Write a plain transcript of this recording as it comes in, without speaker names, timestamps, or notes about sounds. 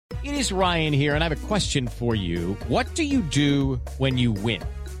It is Ryan here, and I have a question for you. What do you do when you win?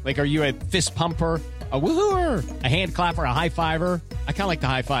 Like, are you a fist pumper, a woohooer, a hand clapper, a high fiver? I kind of like the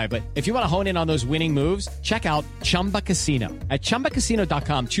high five, but if you want to hone in on those winning moves, check out Chumba Casino. At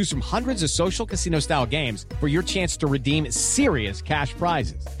ChumbaCasino.com, choose from hundreds of social casino-style games for your chance to redeem serious cash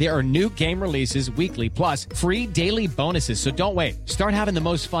prizes. There are new game releases weekly, plus free daily bonuses. So don't wait. Start having the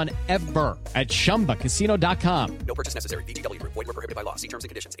most fun ever at ChumbaCasino.com. No purchase necessary. VGW. Void where prohibited by law. See terms and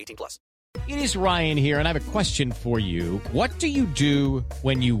conditions. 18+. It is Ryan here, and I have a question for you. What do you do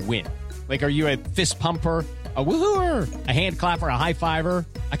when you win? Like, are you a fist pumper, a woohooer, a hand clapper, a high fiver?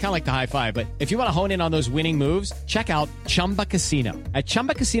 I kind of like the high five, but if you want to hone in on those winning moves, check out Chumba Casino. At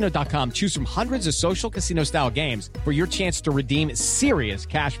ChumbaCasino.com, choose from hundreds of social casino-style games for your chance to redeem serious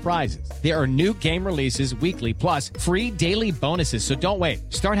cash prizes. There are new game releases weekly, plus free daily bonuses. So don't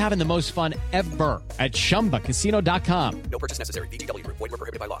wait. Start having the most fun ever at ChumbaCasino.com. No purchase necessary. VGW. Void where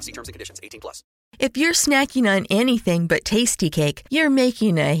prohibited by law. See terms and conditions. 18+. If you're snacking on anything but Tasty Cake, you're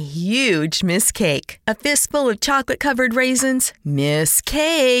making a huge mistake. A fistful of chocolate-covered raisins?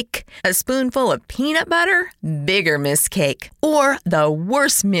 Mistake. A spoonful of peanut butter? Bigger mistake. Or the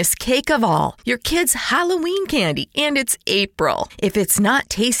worst mistake of all, your kid's Halloween candy, and it's April. If it's not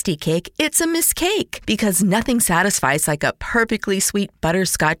Tasty Cake, it's a mistake, because nothing satisfies like a perfectly sweet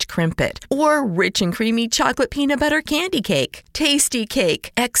butterscotch crimpet or rich and creamy chocolate peanut butter candy cake. Tasty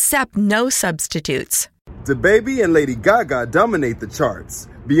Cake, accept no substitutes. DaBaby and Lady Gaga dominate the charts.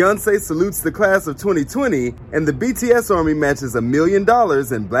 Beyoncé salutes the class of 2020, and the BTS Army matches $1 million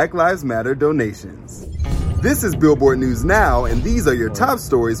in Black Lives Matter donations. This is Billboard News Now, and these are your top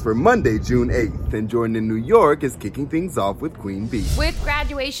stories for Monday, June 8th. And Jordan in New York is kicking things off with Queen Bee. With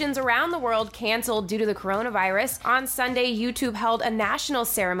graduations around the world canceled due to the coronavirus, on Sunday, YouTube held a national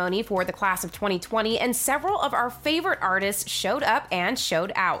ceremony for the class of 2020, and several of our favorite artists showed up and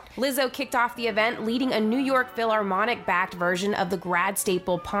showed out. Lizzo kicked off the event, leading a New York Philharmonic-backed version of the grad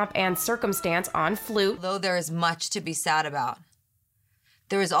staple Pomp and Circumstance on flute. Though there is much to be sad about,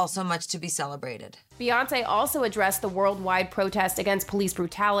 there is also much to be celebrated. Beyoncé also addressed the worldwide protest against police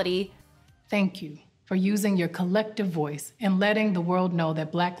brutality. Thank you for using your collective voice and letting the world know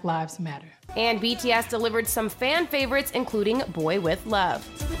that Black Lives Matter. And BTS delivered some fan favorites, including Boy With Love.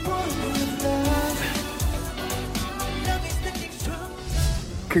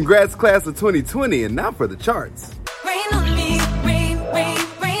 Congrats, class of 2020, and now for the charts. Rain on me, rain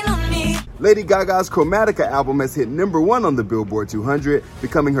on me. Lady Gaga's Chromatica album has hit #1 on the Billboard 200,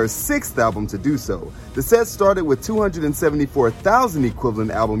 becoming her 6th album to do so. The set started with 274,000 equivalent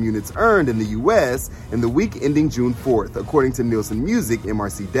album units earned in the U.S. in the week ending June 4th, according to Nielsen Music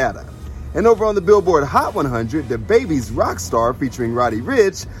MRC data. And over on the Billboard Hot 100, DaBaby's Rockstar featuring Roddy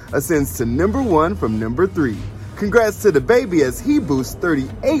Ricch ascends to #1 from #3. Congrats to DaBaby as he boosts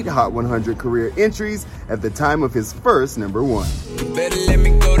 38 Hot 100 career entries at the time of his first #1. Better let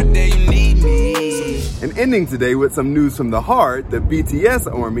me go the day you need me. And ending today with some news from the heart, the BTS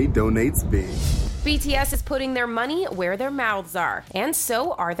Army donates big. BTS is putting their money where their mouths are, and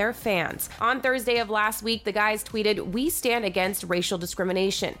so are their fans. On Thursday of last week, the guys tweeted, "We stand against racial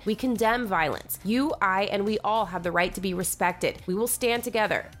discrimination. We condemn violence. You, I, and we all have the right to be respected. We will stand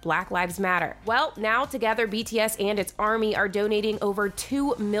together. Black Lives Matter." Well, now together, BTS and its army are donating over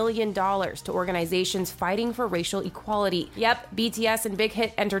 $2 million to organizations fighting for racial equality. Yep, BTS and Big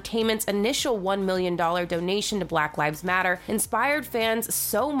Hit Entertainment's initial $1 million donation to Black Lives Matter inspired fans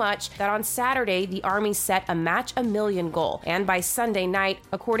so much that on Saturday, the Army set a Match a Million goal, and by Sunday night,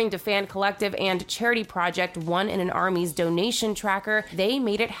 according to Fan Collective and Charity Project One in an Army's donation tracker, they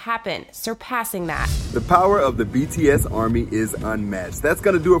made it happen, surpassing that. The power of the BTS Army is unmatched. That's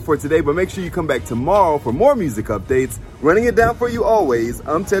going to do it for today, but make sure you come back tomorrow for more music updates. Running it down for you always,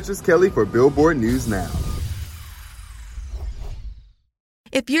 I'm Tetris Kelly for Billboard News Now.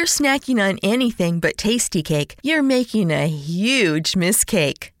 If you're snacking on anything but Tasty Cake, you're making a huge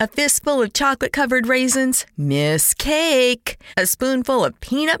mistake. A fistful of chocolate-covered raisins? Mistake. A spoonful of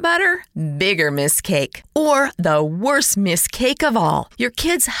peanut butter? Bigger mistake. Or the worst mistake of all, your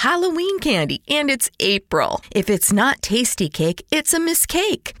kid's Halloween candy, and it's April. If it's not Tasty Cake, it's a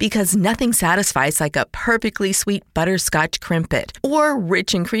mistake, because nothing satisfies like a perfectly sweet butterscotch crimpet or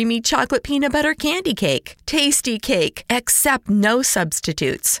rich and creamy chocolate peanut butter candy cake. Tasty Cake, accept no substitutes.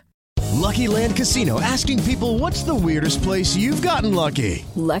 Lucky Land Casino, asking people, what's the weirdest place you've gotten lucky?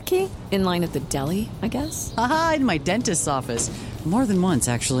 Lucky? In line at the deli, I guess? Aha, in my dentist's office. More than once,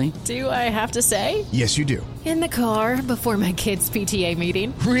 actually. Do I have to say? Yes, you do. In the car before my kids' PTA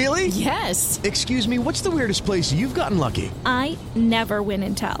meeting. Really? Yes. Excuse me, what's the weirdest place you've gotten lucky? I never win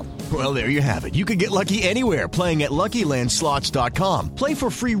and tell. Well, there you have it. You can get lucky anywhere, playing at LuckyLandSlots.com. Play for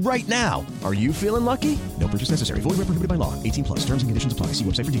free right now. Are you feeling lucky? No purchase necessary. Void where prohibited by law. 18 plus. Terms and conditions apply. See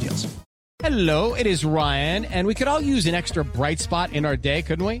website for details. Hello, it is Ryan, and we could all use an extra bright spot in our day,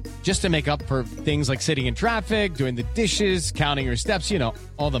 couldn't we? Just to make up for things like sitting in traffic, doing the dishes, counting your steps, you know,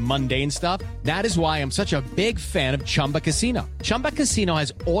 all the mundane stuff. That is why I'm such a big fan of Chumba Casino. Chumba Casino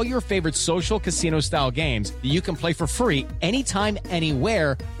has all your favorite social casino-style games that you can play for free anytime,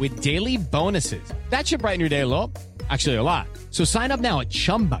 anywhere with daily bonuses. That should brighten your day a little. Actually, a lot. So sign up now at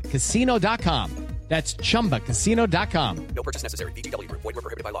ChumbaCasino.com. That's ChumbaCasino.com. No purchase necessary. VGW Group. Void where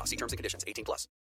prohibited by law. See terms and conditions. 18 plus.